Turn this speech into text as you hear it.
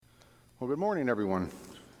Well, good morning, everyone.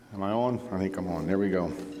 Am I on? I think I'm on. There we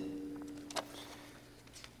go.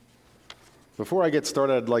 Before I get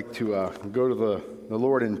started, I'd like to go to the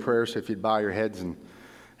Lord in prayer, so if you'd bow your heads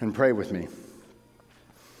and pray with me.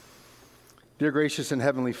 Dear gracious and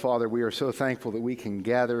heavenly Father, we are so thankful that we can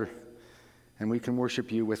gather and we can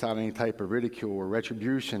worship you without any type of ridicule or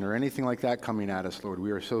retribution or anything like that coming at us, Lord.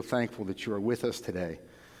 We are so thankful that you are with us today,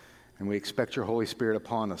 and we expect your Holy Spirit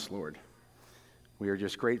upon us, Lord. We are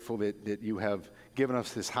just grateful that you have given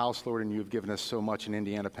us this house, Lord, and you have given us so much in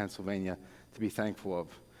Indiana, Pennsylvania to be thankful of.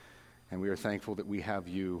 And we are thankful that we have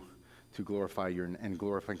you to glorify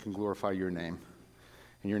can glorify your name.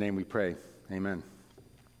 In your name we pray. Amen.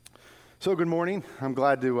 So good morning. I'm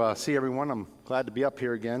glad to see everyone. I'm glad to be up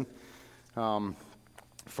here again.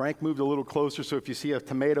 Frank moved a little closer, so if you see a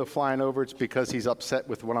tomato flying over, it's because he's upset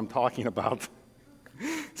with what I'm talking about.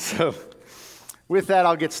 So with that,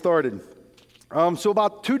 I'll get started. So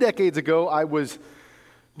about 2 decades ago, I was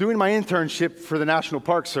doing my internship for the National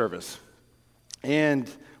Park Service. And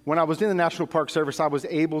when I was in the National Park Service, I was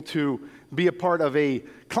able to be a part of a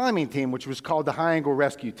climbing team, which was called the High Angle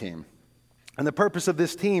Rescue Team. And the purpose of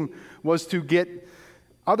this team was to get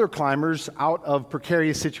other climbers out of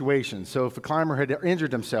precarious situations. So if a climber had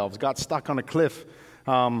injured themselves, got stuck on a cliff,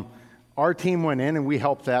 our team went in and we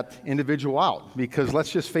helped that individual out. Because let's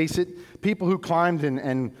just face it, people who climbed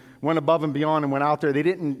and went above and beyond and went out there, they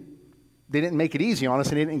didn't make it easy on us,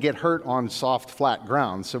 and they didn't get hurt on soft, flat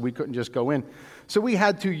ground, so we couldn't just go in. So we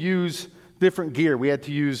had to use different gear. We had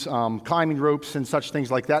to use climbing ropes and such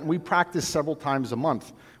things like that, and we practiced several times a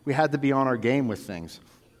month. We had to be on our game with things.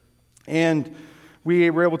 And we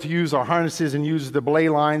were able to use our harnesses and use the belay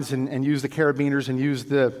lines and use the carabiners and use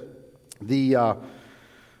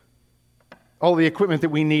all the equipment that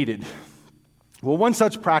we needed. Well, one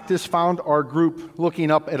such practice found our group looking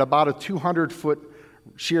up at about a 200-foot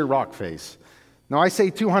sheer rock face. Now, I say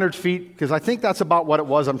 200 feet because I think that's about what it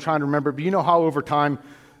was. I'm trying to remember. But you know how over time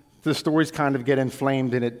the stories kind of get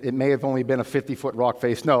inflamed, and it may have only been a 50-foot rock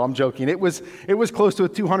face. No, I'm joking. It was close to a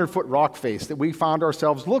 200-foot rock face that we found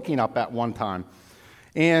ourselves looking up at one time.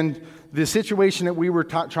 And the situation that we were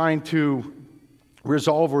trying to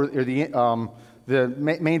resolve, or the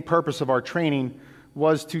main purpose of our training,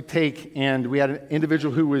 was to take, and we had an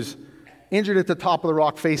individual who was injured at the top of the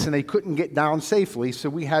rock face and they couldn't get down safely, so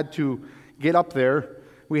we had to get up there.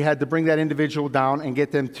 We had to bring that individual down and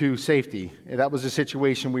get them to safety. And that was the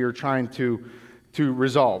situation we were trying to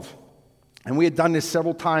resolve. And we had done this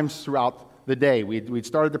several times throughout the day. We'd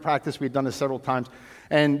started the practice, we had done this several times.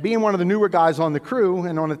 And being one of the newer guys on the crew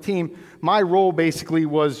and on the team, my role basically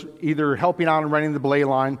was either helping out and running the belay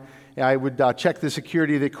line. I would check the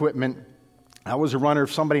security of the equipment. I was a runner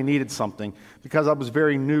if somebody needed something, because I was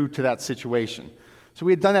very new to that situation. So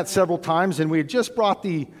we had done that several times, and we had just brought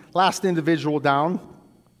the last individual down,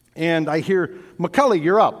 and I hear, "McCully,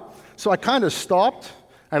 you're up." So I kind of stopped.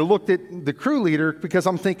 I looked at the crew leader because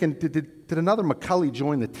I'm thinking, did another McCully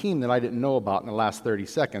join the team that I didn't know about in the last 30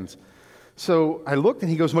 seconds? So I looked,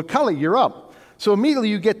 and he goes, "McCully, you're up." So immediately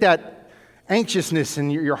you get that anxiousness,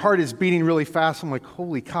 and your heart is beating really fast. I'm like,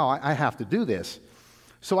 holy cow, I have to do this.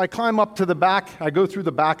 So I climb up to the back. I go through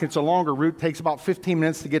the back. It's a longer route. It takes about 15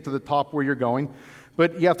 minutes to get to the top where you're going.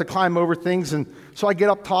 But you have to climb over things. And so I get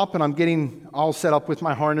up top, and I'm getting all set up with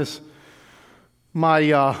my harness,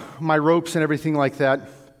 my ropes and everything like that.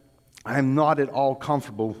 I am not at all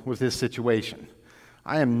comfortable with this situation.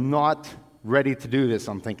 I am not ready to do this,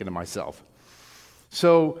 I'm thinking to myself.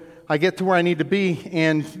 So I get to where I need to be.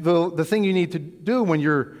 And the thing you need to do when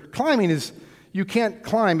you're climbing is, you can't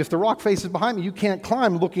climb. If the rock face is behind me, you can't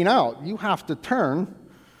climb looking out. You have to turn.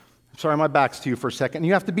 I'm sorry, my back's to you for a second.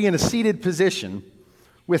 You have to be in a seated position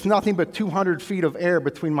with nothing but 200 feet of air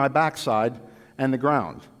between my backside and the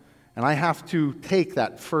ground. And I have to take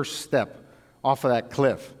that first step off of that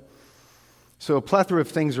cliff. So a plethora of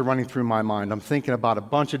things are running through my mind. I'm thinking about a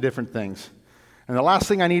bunch of different things. And the last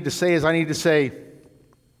thing I need to say,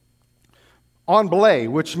 on belay,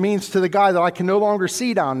 which means to the guy that I can no longer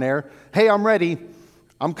see down there, "Hey, I'm ready,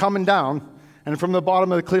 I'm coming down." And from the bottom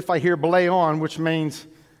of the cliff I hear belay on, which means,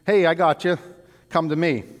 "Hey, I got you, come to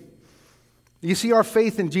me." You see, our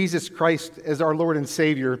faith in Jesus Christ as our Lord and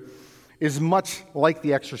Savior is much like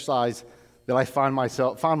the exercise that I found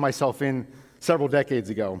myself in several decades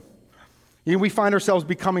ago. You know, we find ourselves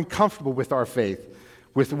becoming comfortable with our faith,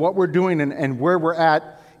 with what we're doing and where we're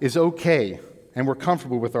at is okay, and we're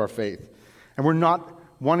comfortable with our faith. And we're not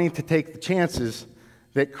wanting to take the chances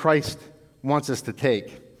that Christ wants us to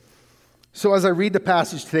take. So as I read the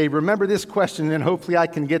passage today, remember this question, and hopefully I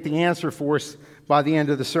can get the answer for us by the end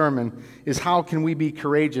of the sermon, is how can we be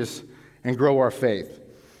courageous and grow our faith?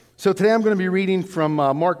 So today I'm going to be reading from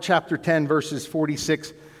Mark chapter 10, verses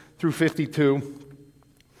 46 through 52.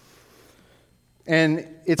 And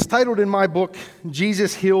it's titled in my book,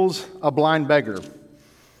 Jesus Heals a Blind Beggar.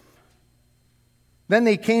 Then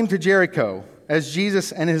they came to Jericho. As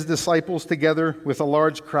Jesus and his disciples, together with a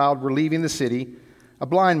large crowd, were leaving the city, a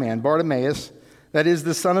blind man, Bartimaeus, that is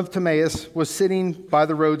the son of Timaeus, was sitting by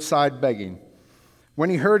the roadside begging.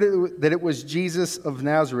 When he heard that it was Jesus of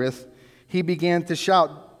Nazareth, he began to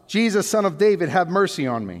shout, "Jesus, son of David, have mercy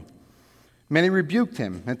on me." Many rebuked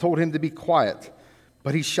him and told him to be quiet,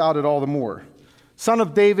 but he shouted all the more, "Son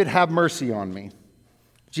of David, have mercy on me."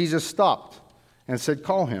 Jesus stopped and said,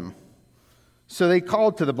 "Call him." So they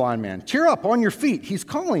called to the blind man, "Cheer up, on your feet, he's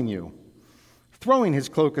calling you." Throwing his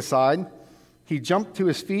cloak aside, he jumped to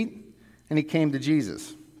his feet and he came to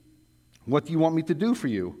Jesus. "What do you want me to do for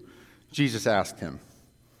you?" Jesus asked him.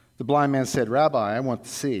 The blind man said, "Rabbi, I want to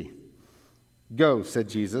see." "Go," said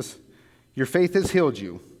Jesus. "Your faith has healed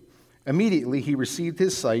you." Immediately he received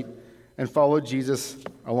his sight and followed Jesus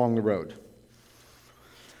along the road.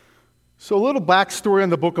 So a little backstory on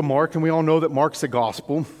the book of Mark, and we all know that Mark's a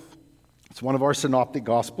gospel. It's one of our synoptic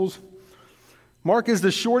gospels. Mark is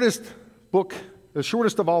the shortest book, the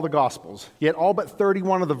shortest of all the gospels, yet all but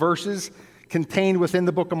 31 of the verses contained within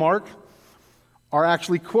the book of Mark are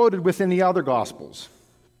actually quoted within the other gospels.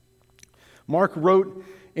 Mark wrote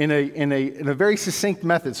in a very succinct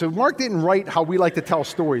method. So Mark didn't write how we like to tell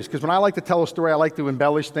stories, because when I like to tell a story, I like to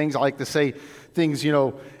embellish things. I like to say things,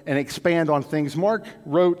 and expand on things. Mark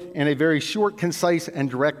wrote in a very short, concise, and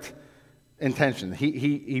direct intention.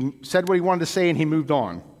 He said what he wanted to say, and he moved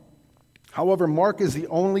on. However, Mark is the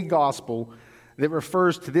only gospel that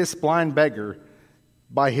refers to this blind beggar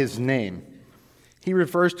by his name. He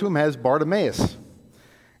refers to him as Bartimaeus.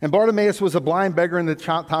 And Bartimaeus was a blind beggar in the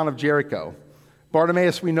town of Jericho.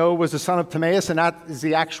 Bartimaeus, we know, was the son of Timaeus, and that is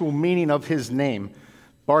the actual meaning of his name.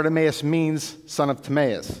 Bartimaeus means son of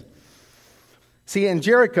Timaeus. See, in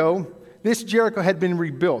Jericho, this Jericho had been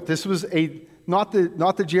rebuilt. This was not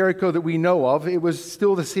the Jericho that we know of. It was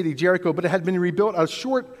still the city Jericho, but it had been rebuilt a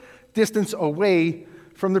short distance away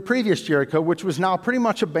from the previous Jericho, which was now pretty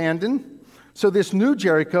much abandoned. So this new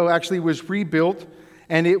Jericho actually was rebuilt,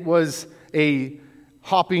 and it was a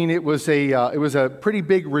pretty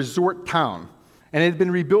big resort town. And it had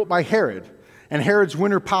been rebuilt by Herod. And Herod's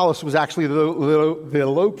winter palace was actually the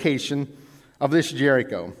location of this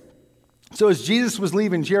Jericho. So as Jesus was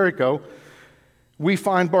leaving Jericho, we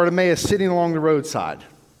find Bartimaeus sitting along the roadside.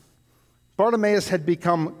 Bartimaeus had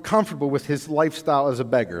become comfortable with his lifestyle as a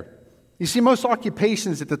beggar. You see, most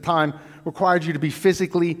occupations at the time required you to be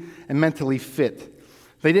physically and mentally fit.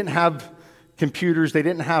 They didn't have computers. They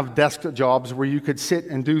didn't have desk jobs where you could sit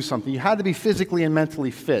and do something. You had to be physically and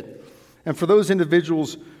mentally fit. And for those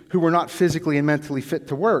individuals who were not physically and mentally fit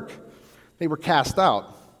to work, they were cast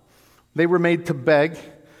out. They were made to beg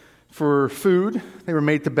for food. They were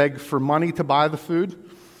made to beg for money to buy the food.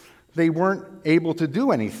 They weren't able to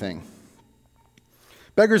do anything.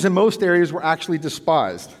 Beggars in most areas were actually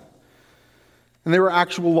despised. And there were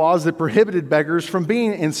actual laws that prohibited beggars from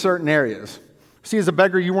being in certain areas. See, as a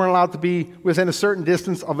beggar, you weren't allowed to be within a certain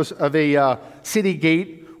distance of a city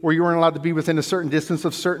gate, or you weren't allowed to be within a certain distance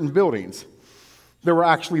of certain buildings. There were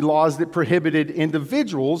actually laws that prohibited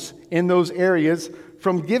individuals in those areas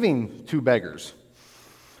from giving to beggars.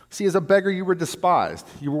 See, as a beggar, you were despised.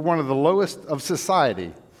 You were one of the lowest of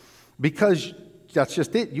society because that's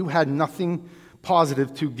just it. You had nothing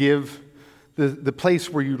positive to give the place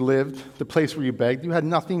where you lived, the place where you begged. You had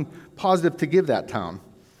nothing positive to give that town.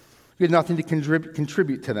 You had nothing to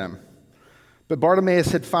contribute to them. But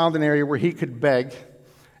Bartimaeus had found an area where he could beg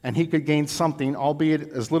and he could gain something,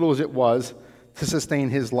 albeit as little as it was, to sustain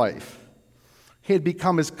his life. He had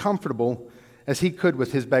become as comfortable as he could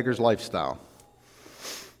with his beggar's lifestyle.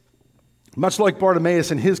 Much like Bartimaeus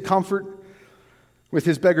and his comfort with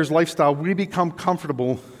his beggar's lifestyle, we become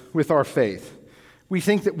comfortable with our faith. We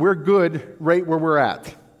think that we're good right where we're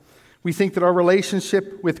at. We think that our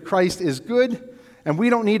relationship with Christ is good, and we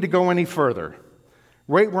don't need to go any further.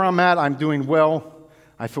 Right where I'm at, I'm doing well.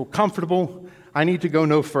 I feel comfortable. I need to go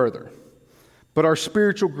no further. But our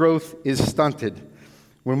spiritual growth is stunted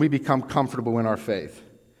when we become comfortable in our faith.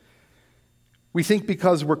 We think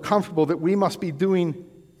because we're comfortable that we must be doing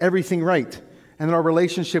everything right and that our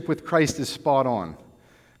relationship with Christ is spot on.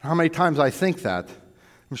 How many times I think that?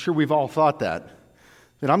 I'm sure we've all thought that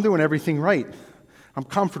I'm doing everything right. I'm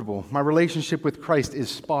comfortable. My relationship with Christ is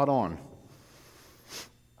spot on.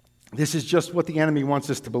 This is just what the enemy wants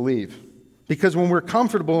us to believe. Because when we're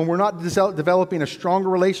comfortable and we're not developing a stronger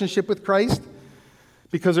relationship with Christ,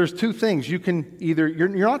 Because there's two things. You're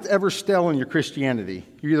not ever stale in your Christianity.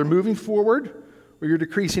 You're either moving forward or you're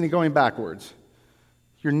decreasing and going backwards.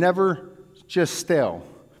 You're never just stale.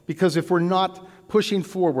 Because if we're not pushing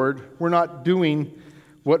forward, we're not doing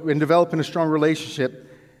and developing a strong relationship,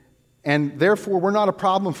 and therefore we're not a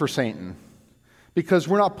problem for Satan. Because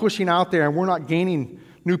we're not pushing out there and we're not gaining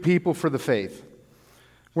new people for the faith.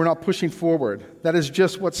 We're not pushing forward. That is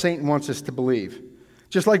just what Satan wants us to believe.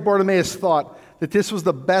 Just like Bartimaeus thought that this was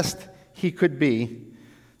the best he could be,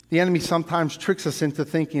 the enemy sometimes tricks us into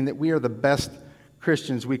thinking that we are the best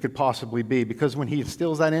Christians we could possibly be, because when he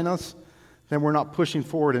instills that in us, then we're not pushing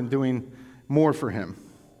forward and doing more for him.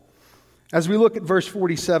 As we look at verse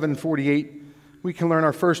 47 and 48, we can learn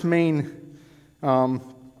our first main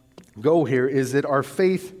goal here is that our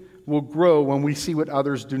faith will grow when we see what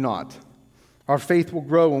others do not. Our faith will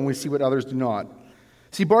grow when we see what others do not.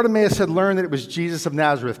 See, Bartimaeus had learned that it was Jesus of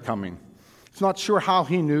Nazareth coming. He's not sure how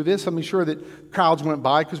he knew this. I'm sure that crowds went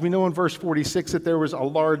by, because we know in verse 46 that there was a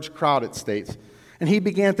large crowd, it states. And he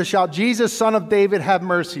began to shout, "Jesus, Son of David, have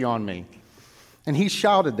mercy on me." And he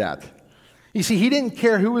shouted that. You see, he didn't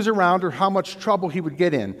care who was around or how much trouble he would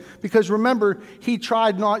get in. Because remember, he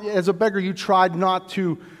tried not, as a beggar, you try not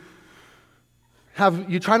to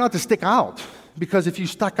stick out. Because if you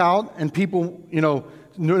stuck out and people,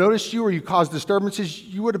 noticed you or you caused disturbances,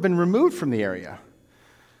 you would have been removed from the area.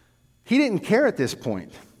 He didn't care at this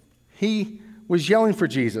point. He was yelling for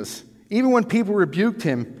Jesus. Even when people rebuked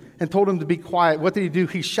him and told him to be quiet, what did he do?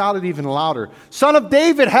 He shouted even louder, "Son of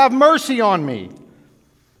David, have mercy on me."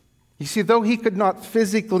 You see, though he could not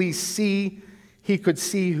physically see, he could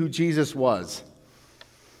see who Jesus was.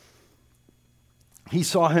 He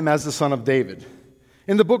saw him as the Son of David.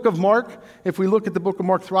 In the book of Mark, if we look at the book of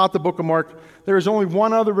Mark, throughout the book of Mark, there is only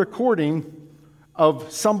one other recording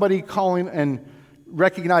of somebody calling and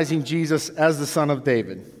recognizing Jesus as the Son of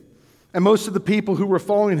David. And most of the people who were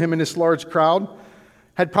following him in this large crowd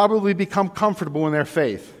had probably become comfortable in their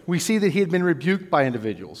faith. We see that he had been rebuked by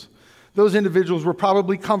individuals. Those individuals were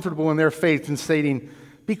probably comfortable in their faith and stating,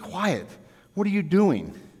 "Be quiet. What are you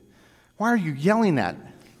doing? Why are you yelling at?"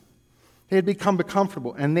 They had become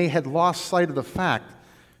comfortable, and they had lost sight of the fact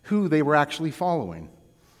who they were actually following.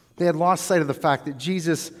 They had lost sight of the fact that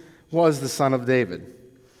Jesus was the Son of David.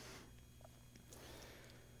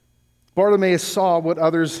 Bartimaeus saw what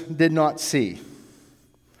others did not see.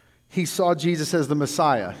 He saw Jesus as the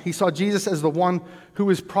Messiah. He saw Jesus as the one who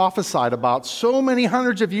was prophesied about so many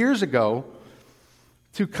hundreds of years ago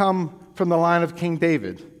to come from the line of King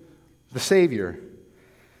David, the Savior.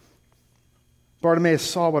 Bartimaeus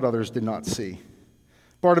saw what others did not see.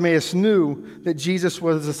 Bartimaeus knew that Jesus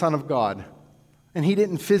was the Son of God, and he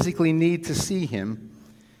didn't physically need to see him.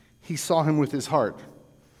 He saw him with his heart.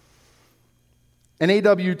 And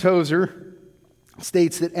A.W. Tozer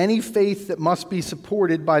states that any faith that must be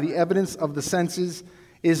supported by the evidence of the senses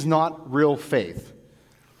is not real faith.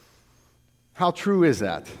 How true is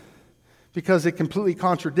that? Because it completely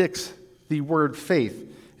contradicts the word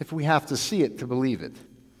faith if we have to see it to believe it.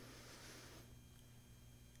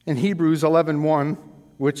 In Hebrews 11:1,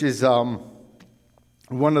 which is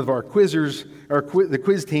one of our quizzers, or the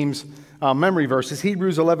quiz team's memory verses,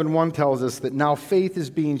 Hebrews 11:1 tells us that now faith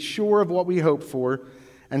is being sure of what we hope for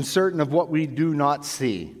and certain of what we do not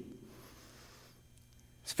see.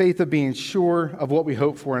 It's faith of being sure of what we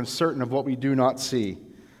hope for and certain of what we do not see.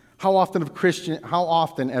 How often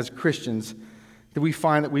as Christians do we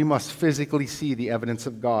find that we must physically see the evidence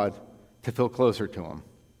of God to feel closer to Him?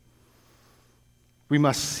 We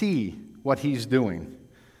must see what He's doing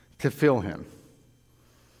to feel Him.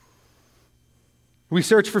 We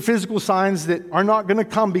search for physical signs that are not going to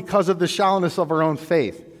come because of the shallowness of our own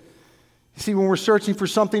faith. You see, when we're searching for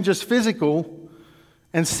something just physical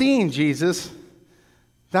and seeing Jesus,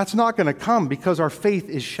 that's not going to come because our faith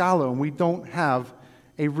is shallow and we don't have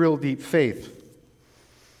a real deep faith.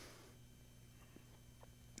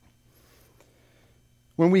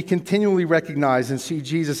 When we continually recognize and see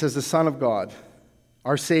Jesus as the Son of God,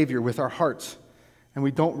 our Savior, with our hearts, and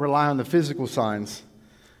we don't rely on the physical signs,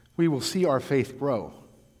 we will see our faith grow.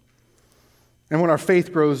 And when our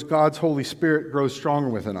faith grows, God's Holy Spirit grows stronger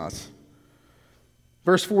within us.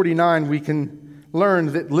 Verse 49, we can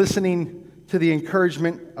learn that listening to the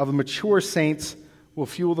encouragement of the mature saints will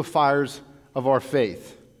fuel the fires of our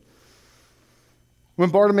faith. When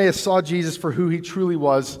Bartimaeus saw Jesus for who he truly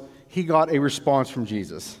was, he got a response from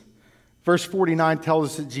Jesus. Verse 49 tells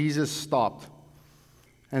us that Jesus stopped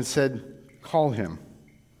and said, "Call him."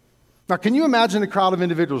 Now, can you imagine a crowd of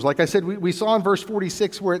individuals? Like I said, we saw in verse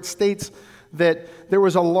 46 where it states that there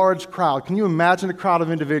was a large crowd. Can you imagine a crowd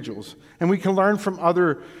of individuals? And we can learn from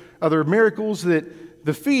other miracles that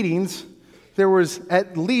the feedings, there was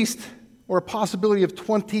at least, or a possibility of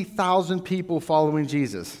 20,000 people following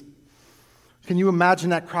Jesus. Can you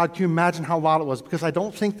imagine that crowd? Can you imagine how loud it was? Because I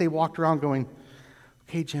don't think they walked around going,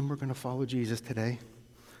 okay, Jim, we're going to follow Jesus today.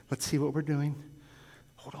 Let's see what we're doing.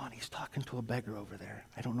 Hold on, he's talking to a beggar over there.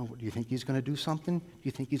 I don't know. Do you think he's going to do something? Do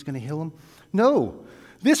you think he's going to heal him? No.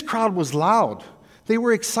 This crowd was loud. They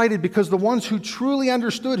were excited because the ones who truly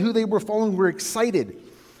understood who they were following were excited.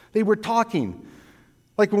 They were talking.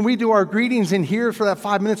 Like when we do our greetings in here for that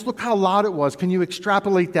 5 minutes, look how loud it was. Can you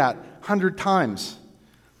extrapolate that 100 times?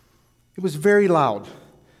 It was very loud.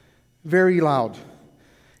 Very loud.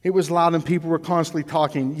 It was loud and people were constantly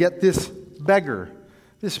talking. Yet this beggar,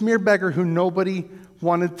 this mere beggar who nobody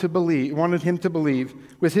wanted him to believe,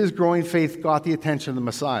 with his growing faith, got the attention of the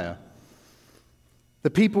Messiah. The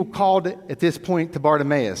people called at this point to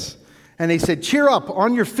Bartimaeus, and they said, cheer up,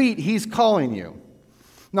 on your feet, he's calling you.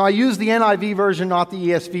 Now, I use the NIV version, not the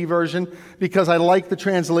ESV version, because I like the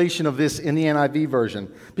translation of this in the NIV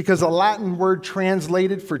version. Because the Latin word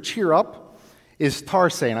translated for cheer up is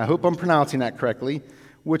tarse, and I hope I'm pronouncing that correctly,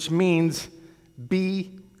 which means be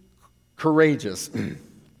courageous.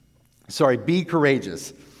 Be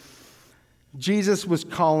courageous. Jesus was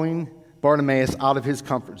calling Bartimaeus out of his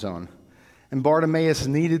comfort zone. And Bartimaeus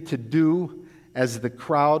needed to do as the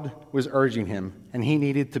crowd was urging him, and he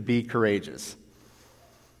needed to be courageous.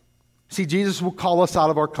 See, Jesus will call us out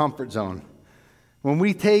of our comfort zone. When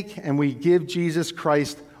we take and we give Jesus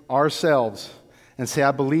Christ ourselves and say,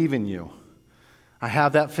 I believe in you. I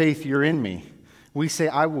have that faith, you're in me. We say,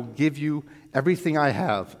 I will give you everything I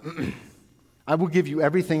have. I will give you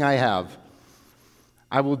everything I have.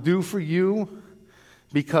 I will do for you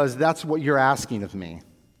because that's what you're asking of me.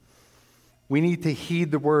 We need to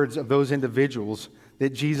heed the words of those individuals that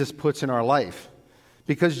Jesus puts in our life.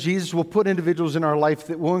 Because Jesus will put individuals in our life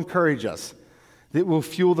that will encourage us, that will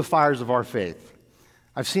fuel the fires of our faith.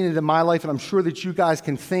 I've seen it in my life, and I'm sure that you guys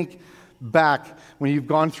can think back when you've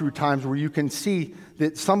gone through times where you can see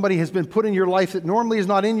that somebody has been put in your life that normally is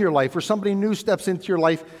not in your life, or somebody new steps into your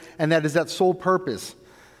life, and that is that sole purpose.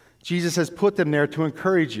 Jesus has put them there to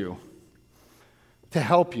encourage you, to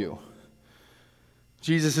help you.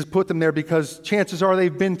 Jesus has put them there because chances are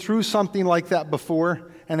they've been through something like that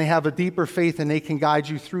before, and they have a deeper faith, and they can guide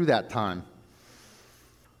you through that time.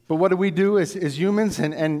 But what do we do as humans?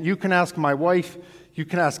 And you can ask my wife, you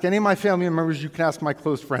can ask any of my family members, you can ask my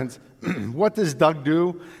close friends, what does Doug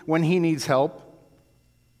do when he needs help?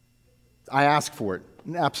 I ask for it.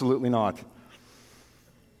 Absolutely not.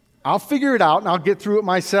 I'll figure it out, and I'll get through it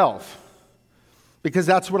myself, because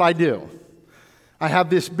that's what I do. I have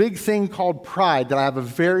this big thing called pride that I have a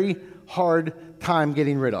very hard time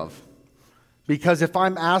getting rid of. Because if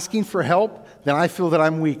I'm asking for help, then I feel that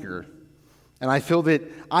I'm weaker. And I feel that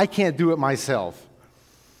I can't do it myself.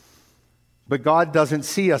 But God doesn't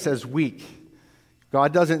see us as weak.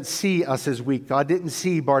 God doesn't see us as weak. God didn't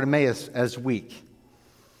see Bartimaeus as weak.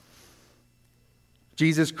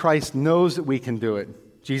 Jesus Christ knows that we can do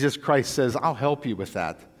it. Jesus Christ says, I'll help you with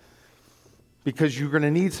that. Because you're going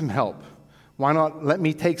to need some help. Why not let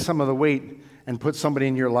me take some of the weight and put somebody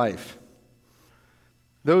in your life?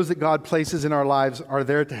 Those that God places in our lives are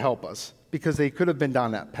there to help us because they could have been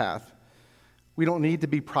down that path. We don't need to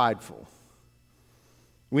be prideful.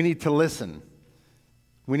 We need to listen.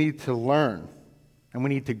 We need to learn. And we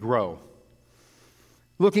need to grow.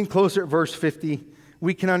 Looking closer at verse 50,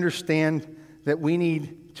 we can understand that we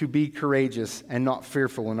need to be courageous and not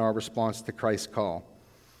fearful in our response to Christ's call.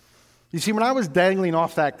 You see, when I was dangling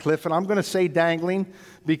off that cliff, and I'm going to say dangling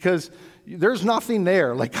because there's nothing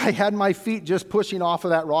there. Like I had my feet just pushing off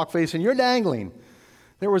of that rock face, and you're dangling.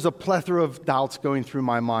 There was a plethora of doubts going through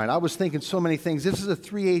my mind. I was thinking so many things. This is a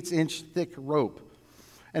 3/8 inch thick rope.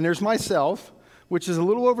 And there's myself, which is a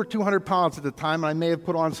little over 200 pounds at the time. I may have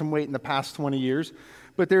put on some weight in the past 20 years.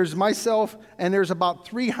 But there's myself, and there's about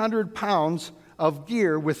 300 pounds of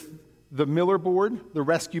gear with the Miller board, the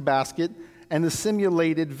rescue basket, and the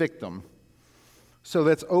simulated victim. So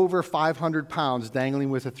that's over 500 pounds dangling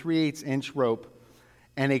with a 3/8 inch rope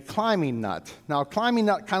and a climbing nut. Now, a climbing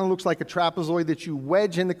nut kind of looks like a trapezoid that you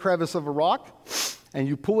wedge in the crevice of a rock, and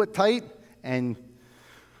you pull it tight, and,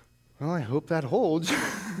 well, I hope that holds.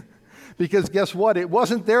 Because guess what? It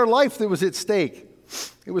wasn't their life that was at stake.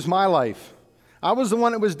 It was my life. I was the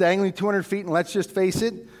one that was dangling 200 feet, and let's just face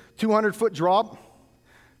it, 200-foot drop,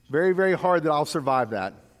 very, very hard that I'll survive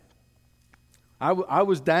that. I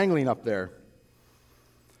was dangling up there.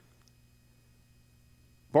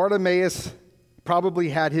 Bartimaeus probably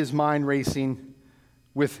had his mind racing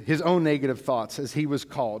with his own negative thoughts as he was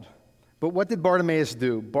called. But what did Bartimaeus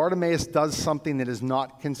do? Bartimaeus does something that is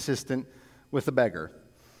not consistent with a beggar.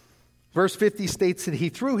 Verse 50 states that he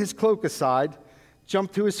threw his cloak aside,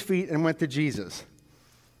 jumped to his feet, and went to Jesus.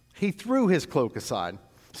 He threw his cloak aside.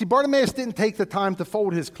 See, Bartimaeus didn't take the time to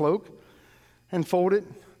fold his cloak and fold it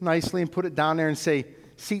nicely and put it down there and say,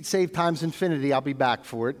 seat saved times infinity, I'll be back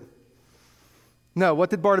for it. No, what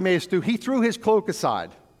did Bartimaeus do? He threw his cloak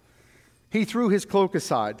aside. He threw his cloak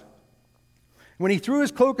aside. When he threw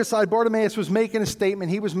his cloak aside, Bartimaeus was making a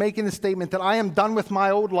statement. He was making a statement that I am done with my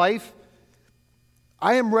old life.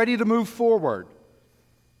 I am ready to move forward.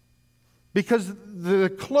 Because the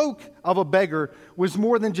cloak of a beggar was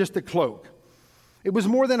more than just a cloak. It was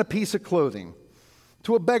more than a piece of clothing.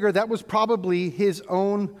 To a beggar, that was probably his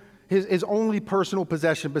only personal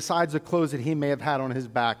possession besides the clothes that he may have had on his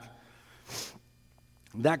back.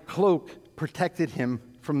 That cloak protected him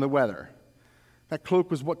from the weather. That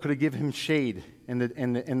cloak was what could have given him shade in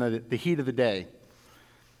the heat of the day.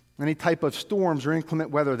 Any type of storms or inclement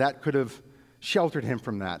weather, that could have sheltered him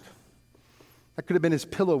from that. That could have been his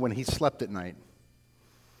pillow when he slept at night.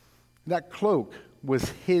 That cloak was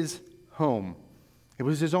his home. It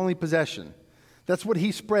was his only possession. That's what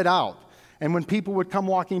he spread out. And when people would come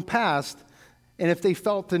walking past, and if they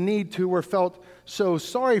felt the need to or felt so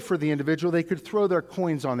sorry for the individual, they could throw their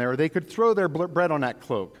coins on there, or they could throw their bread on that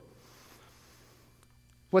cloak.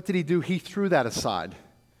 What did he do? He threw that aside.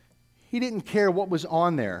 He didn't care what was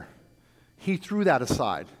on there. He threw that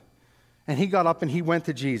aside. And he got up and he went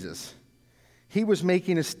to Jesus. He was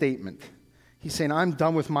making a statement. He's saying, I'm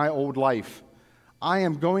done with my old life. I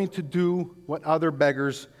am going to do what other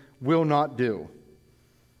beggars will not do.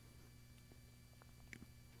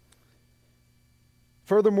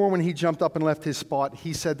 Furthermore, when he jumped up and left his spot,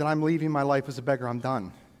 he said that I'm leaving my life as a beggar. I'm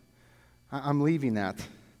done. I'm leaving that.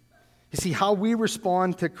 You see, how we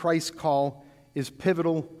respond to Christ's call is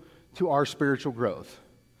pivotal to our spiritual growth.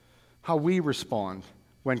 How we respond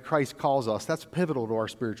when Christ calls us, that's pivotal to our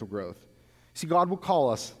spiritual growth. See, God will call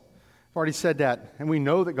us. I've already said that, and we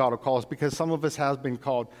know that God will call us because some of us have been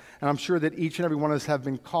called, and I'm sure that each and every one of us have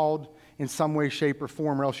been called in some way, shape, or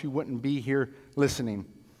form, or else you wouldn't be here listening.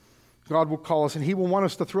 God will call us, and He will want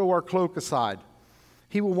us to throw our cloak aside.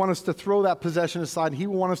 He will want us to throw that possession aside. He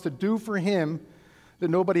will want us to do for Him that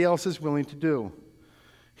nobody else is willing to do.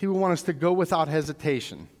 He will want us to go without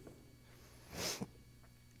hesitation.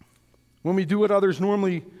 When we do what others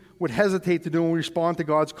normally would hesitate to do, when we respond to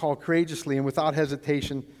God's call courageously and without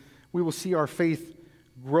hesitation, we will see our faith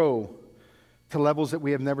grow to levels that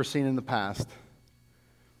we have never seen in the past.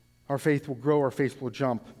 Our faith will grow, our faith will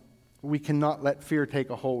jump. We cannot let fear take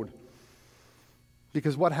a hold.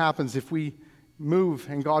 Because what happens if we move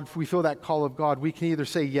and if we feel that call of God, we can either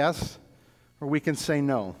say yes or we can say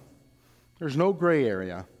no. There's no gray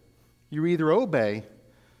area. You either obey, and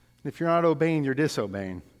if you're not obeying, you're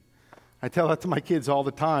disobeying. I tell that to my kids all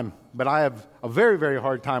the time, but I have a very, very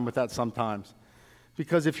hard time with that sometimes.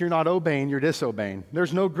 Because if you're not obeying, you're disobeying.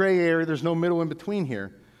 There's no gray area, there's no middle in between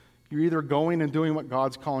here. You're either going and doing what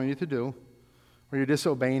God's calling you to do, or you're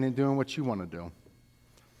disobeying and doing what you want to do.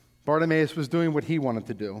 Bartimaeus was doing what he wanted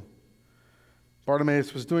to do.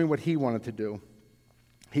 Bartimaeus was doing what he wanted to do.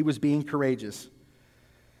 He was being courageous.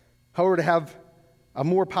 However, to have a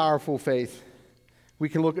more powerful faith, we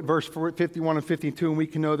can look at verse 51 and 52, and we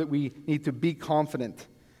can know that we need to be confident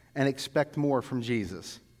and expect more from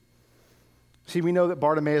Jesus. See, we know that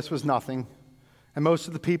Bartimaeus was nothing, and most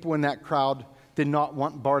of the people in that crowd did not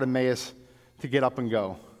want Bartimaeus to get up and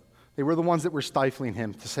go. They were the ones that were stifling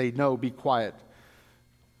him to say, no, be quiet.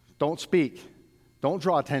 Don't speak. Don't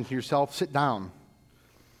draw attention to yourself. Sit down.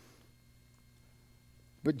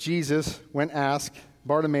 But Jesus, when asked,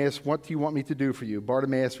 Bartimaeus, what do you want me to do for you?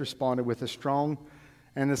 Bartimaeus responded with a strong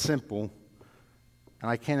and a simple,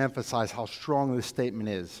 and I can't emphasize how strong this statement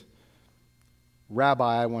is.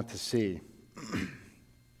 Rabbi, I want to see.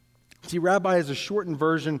 See, Rabbi is a shortened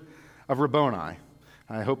version of Rabboni.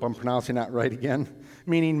 I hope I'm pronouncing that right again,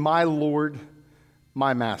 meaning my Lord,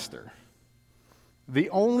 my Master. The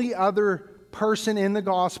only other person in the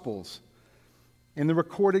Gospels, in the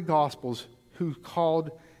recorded Gospels, who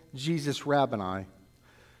called Jesus Rabboni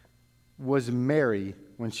was Mary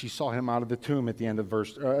when she saw him out of the tomb at the end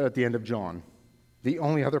of John. The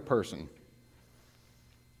only other person.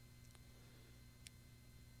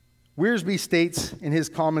 Wiersbe states in his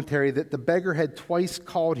commentary that the beggar had twice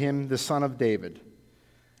called him the Son of David,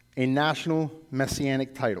 a national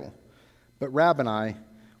messianic title, but Rabboni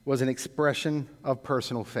was an expression of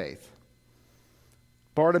personal faith.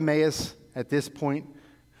 Bartimaeus, at this point,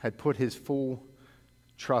 had put his full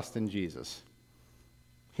trust in Jesus.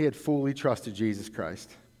 He had fully trusted Jesus Christ.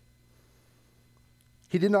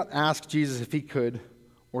 He did not ask Jesus if he could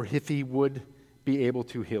or if he would be able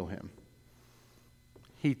to heal him.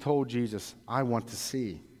 he told Jesus, I want to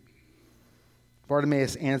see.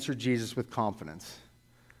 Bartimaeus answered Jesus with confidence.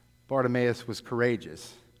 Bartimaeus was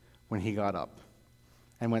courageous when he got up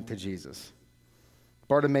and went to Jesus.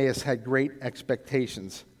 Bartimaeus had great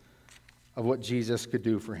expectations of what Jesus could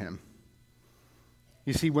do for him.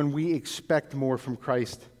 You see, when we expect more from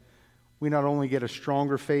Christ, we not only get a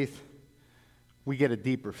stronger faith, we get a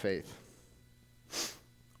deeper faith.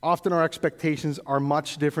 Often our expectations are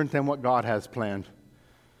much different than what God has planned.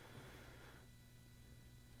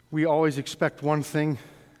 We always expect one thing,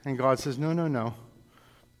 and God says, no, no, no.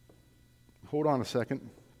 Hold on a second.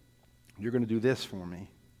 You're going to do this for me.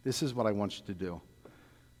 This is what I want you to do.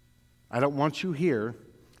 I don't want you here.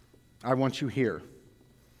 I want you here.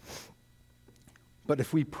 But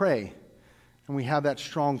if we pray, and we have that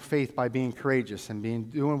strong faith by being courageous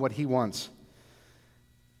and doing what he wants,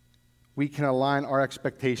 we can align our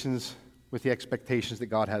expectations with the expectations that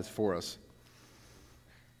God has for us.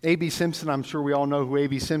 A.B. Simpson, I'm sure we all know who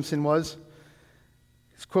A.B. Simpson was.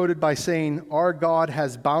 He's quoted by saying, "Our God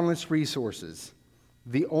has boundless resources.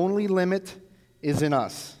 The only limit is in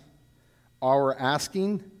us. Our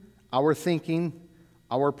asking, our thinking,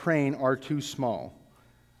 our praying are too small.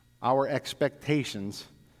 Our expectations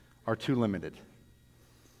are too limited."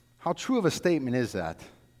 How true of a statement is that?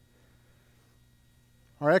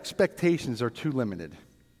 Our expectations are too limited.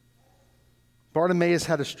 Bartimaeus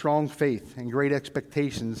had a strong faith and great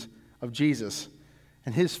expectations of Jesus,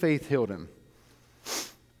 and his faith healed him.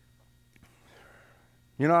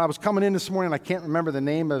 You know, I was coming in this morning, I can't remember the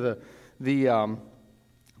name of the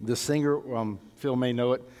singer. Phil may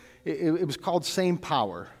know it. It was called Same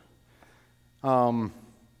Power. The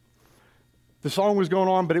song was going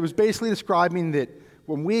on, but it was basically describing that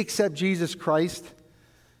when we accept Jesus Christ,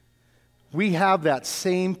 we have that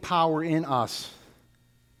same power in us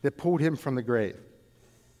that pulled him from the grave.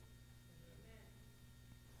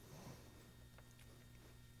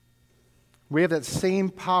 We have that same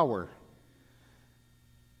power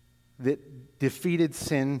that defeated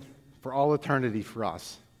sin for all eternity for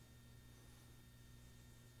us.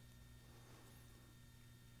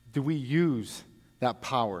 Do we use that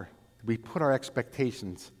power? Do we put our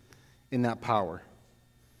expectations in that power?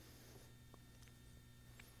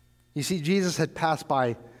 You see, Jesus had passed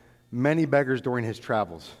by many beggars during his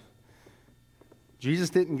travels. Jesus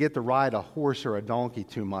didn't get to ride a horse or a donkey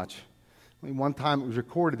too much. I mean, one time it was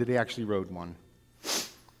recorded that he actually rode one.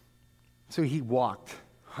 So he walked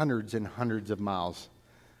hundreds and hundreds of miles.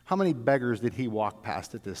 How many beggars did he walk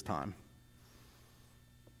past at this time?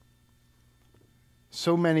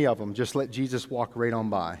 So many of them just let Jesus walk right on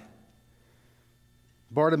by.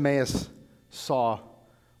 Bartimaeus saw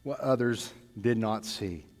what others did not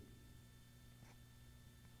see.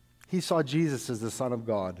 He saw Jesus as the Son of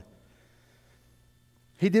God.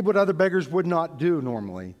 He did what other beggars would not do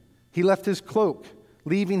normally. He left his cloak,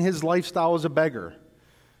 leaving his lifestyle as a beggar,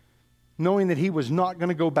 knowing that he was not going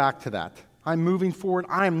to go back to that. I'm moving forward.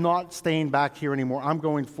 I am not staying back here anymore. I'm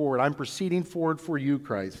going forward. I'm proceeding forward for you,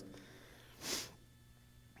 Christ.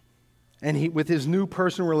 And with his new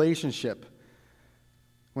personal relationship,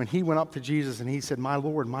 when he went up to Jesus and he said, "My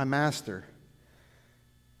Lord, my Master,"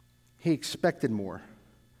 he expected more.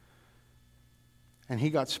 And he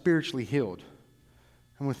got spiritually healed.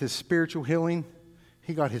 And with his spiritual healing,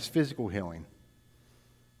 he got his physical healing.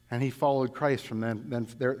 And he followed Christ from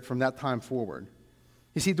that time forward.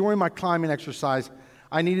 You see, during my climbing exercise,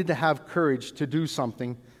 I needed to have courage to do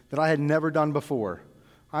something that I had never done before.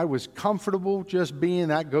 I was comfortable just being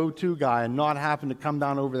that go-to guy and not having to come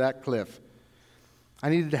down over that cliff. I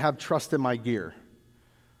needed to have trust in my gear.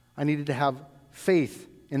 I needed to have faith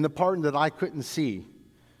in the part that I couldn't see,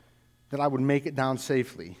 that I would make it down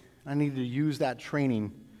safely. I needed to use that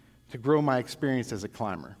training to grow my experience as a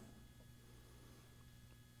climber.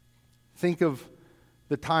 Think of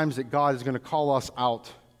the times that God is going to call us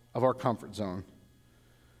out of our comfort zone.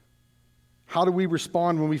 How do we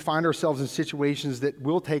respond when we find ourselves in situations that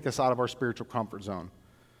will take us out of our spiritual comfort zone?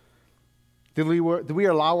 Do we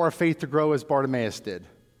allow our faith to grow as Bartimaeus did?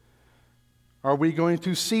 Are we going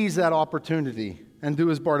to seize that opportunity and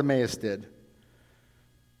do as Bartimaeus did?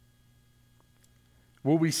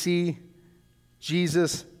 Will we see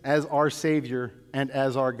Jesus as our Savior and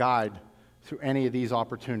as our guide through any of these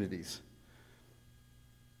opportunities?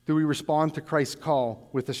 Do we respond to Christ's call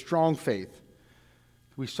with a strong faith?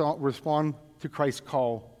 Do we respond to Christ's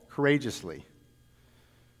call courageously?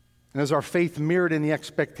 And is our faith mirrored in the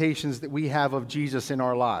expectations that we have of Jesus in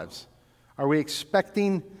our lives? Are we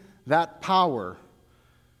expecting that power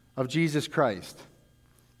of Jesus Christ?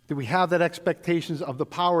 Do we have that expectations of the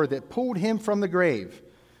power that pulled him from the grave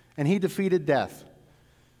and he defeated death?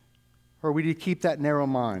 or we need to keep that narrow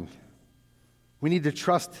mind. We need to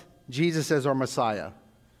trust Jesus as our Messiah.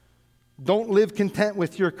 Don't live content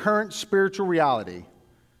with your current spiritual reality.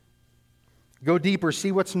 Go deeper,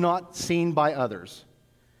 see what's not seen by others.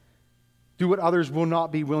 Do what others will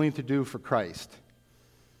not be willing to do for Christ.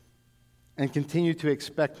 And continue to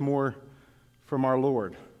expect more from our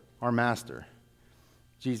Lord, our Master,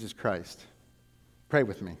 Jesus Christ. Pray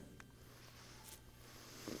with me.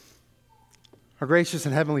 Our gracious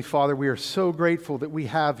and heavenly Father, we are so grateful that we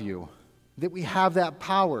have you, that we have that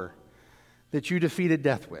power that you defeated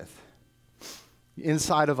death with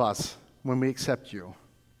inside of us when we accept you.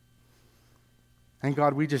 And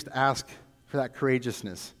God, we just ask for that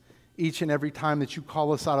courageousness each and every time that you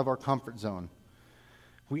call us out of our comfort zone.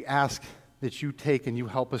 We ask that you take and you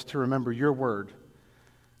help us to remember your word,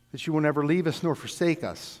 that you will never leave us nor forsake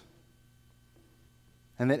us,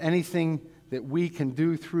 and that anything that we can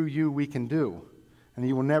do through you, we can do, and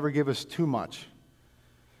you will never give us too much.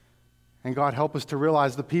 And God, help us to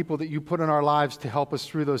realize the people that you put in our lives to help us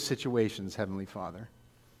through those situations, Heavenly Father.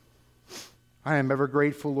 I am ever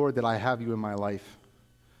grateful, Lord, that I have you in my life.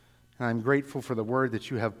 And I'm grateful for the word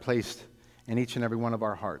that you have placed in each and every one of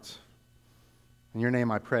our hearts. In your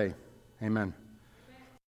name I pray. Amen.